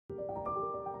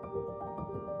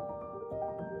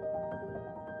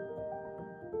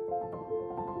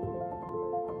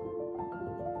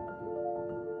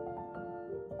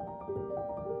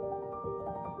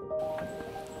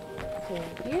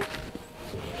Thank you.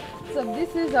 So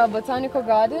this is our botanical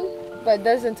garden, but it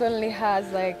doesn't only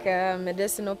has like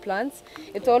medicinal plants.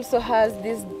 It also has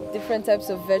these different types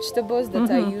of vegetables that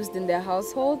are used in their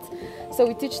households. So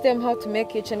we teach them how to make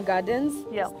kitchen gardens,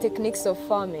 techniques of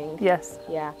farming. Yes.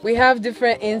 Yeah. We have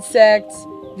different insects,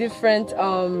 different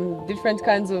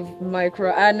kinds of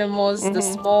micro animals, the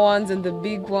small ones and the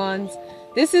big ones.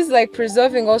 This is like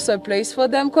preserving also a place for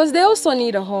them because they also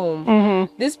need a home.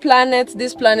 This planet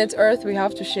Earth, we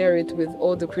have to share it with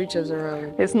all the creatures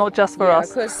around. It's not just for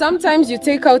us. Because sometimes you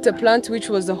take out a plant which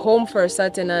was a home for a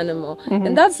certain animal,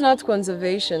 and that's not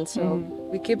conservation, so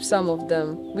we keep some of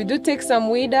them. We do take some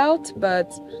weed out,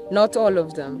 but not all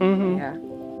of them. Yeah.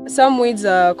 Some weeds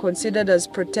are considered as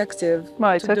protective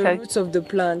to the roots of the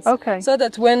plants, so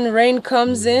that when rain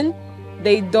comes in,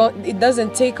 it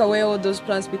doesn't take away all those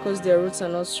plants because their roots are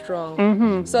not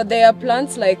strong. So there are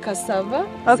plants like cassava,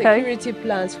 security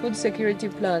plants, food security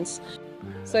plants.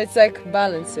 So it's like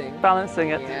balancing. Balancing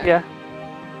it, yeah.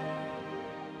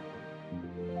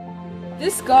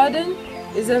 This garden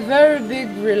is a very big,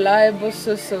 reliable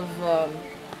source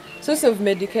of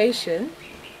medication,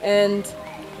 and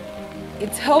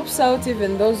it helps out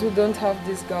even those who don't have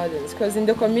these gardens, because in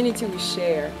the community we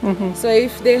share. So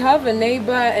if they have a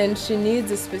neighbor and she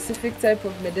needs a specific type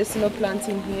of medicinal plant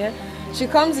in here, she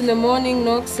comes in the morning,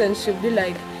 knocks, and she'll be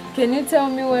like, can you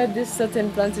tell me where this certain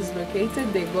plant is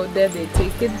located? They go there, they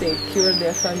take it, they cure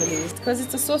their families, because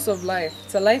it's a source of life.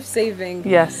 It's a life-saving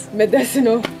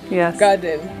medicinal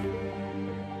garden.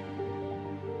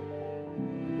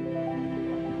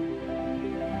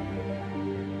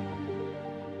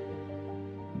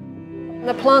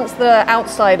 The plants that are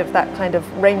outside of that kind of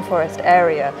rainforest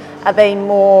area, are they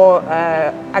more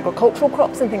agricultural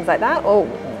crops and things like that, or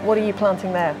what are you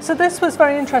planting there? So this was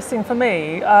very interesting for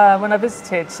me when I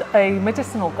visited a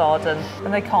medicinal garden,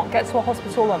 and they can't get to a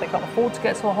hospital, or they can't afford to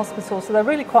get to a hospital, so they're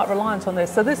really quite reliant on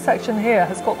this. So this section here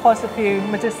has got quite a few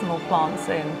medicinal plants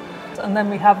in. And then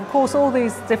we have, of course, all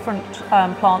these different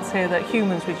plants here that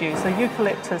humans would use. So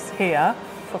eucalyptus here,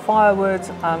 for firewood,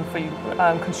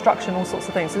 for construction, all sorts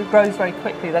of things. So it grows very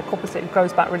quickly. They're opposite, it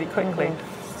grows back really quickly.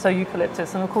 So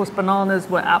eucalyptus, and of course bananas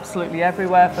were absolutely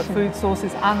everywhere for food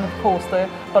sources, and of course the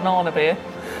banana beer.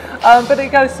 But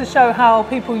it goes to show how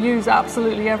people use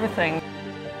absolutely everything.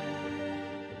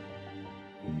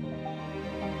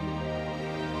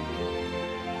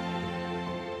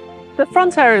 The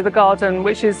front area of the garden,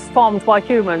 which is farmed by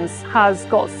humans, has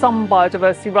got some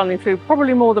biodiversity running through,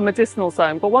 probably more the medicinal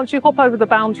zone. But once you hop over the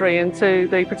boundary into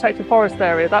the protected forest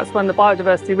area, that's when the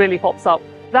biodiversity really hops up.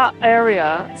 That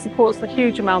area supports a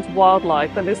huge amount of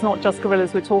wildlife, and it's not just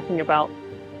gorillas we're talking about.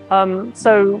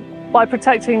 So by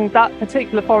protecting that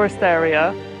particular forest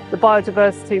area, the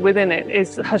biodiversity within it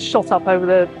has shot up over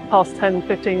the past 10,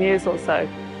 15 years or so.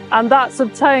 And that's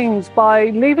obtained by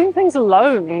leaving things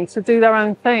alone to do their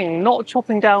own thing, not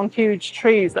chopping down huge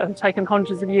trees that have taken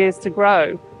hundreds of years to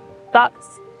grow. That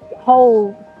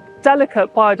whole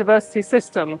delicate biodiversity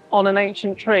system on an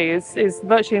ancient tree is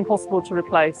virtually impossible to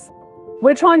replace.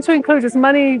 We're trying to include as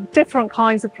many different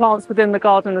kinds of plants within the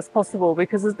garden as possible,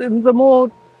 because the more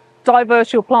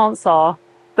diverse your plants are,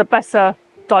 the better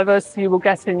diversity you will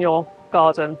get in your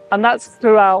garden. And that's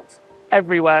throughout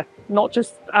everywhere, not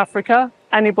just Africa.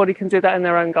 Anybody can do that in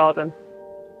their own garden.